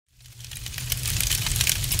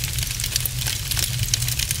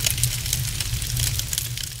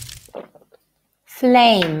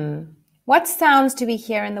Flame. What sounds do we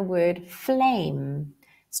hear in the word flame?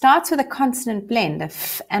 Starts with a consonant blend, a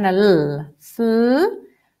f and a l. F,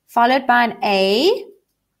 followed by an a.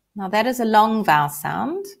 Now that is a long vowel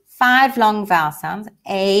sound. 5 long vowel sounds.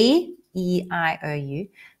 A, E, I, O, U.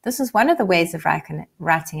 This is one of the ways of writing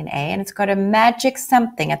an A, and it's got a magic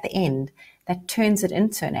something at the end that turns it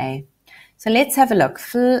into an A. So let's have a look.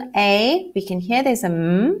 F, A. We can hear there's a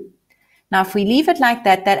M. Now if we leave it like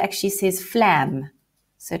that, that actually says flam.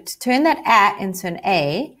 So to turn that A into an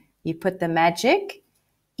A, you put the magic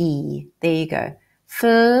E. There you go. F,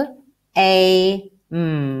 A,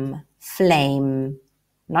 M. Flame.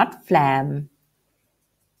 Not flam.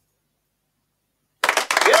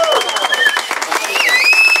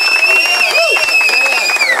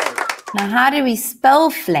 Now, how do we spell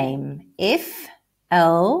flame? F-L-A-M-E.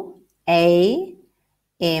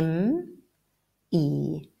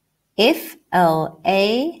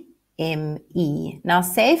 F-L-A-M-E. Now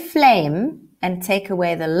say flame and take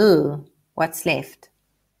away the L. What's left?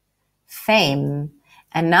 Fame.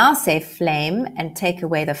 And now say flame and take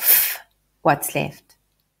away the F. What's left?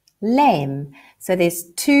 Lame. So there's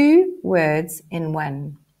 2 words in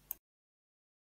one.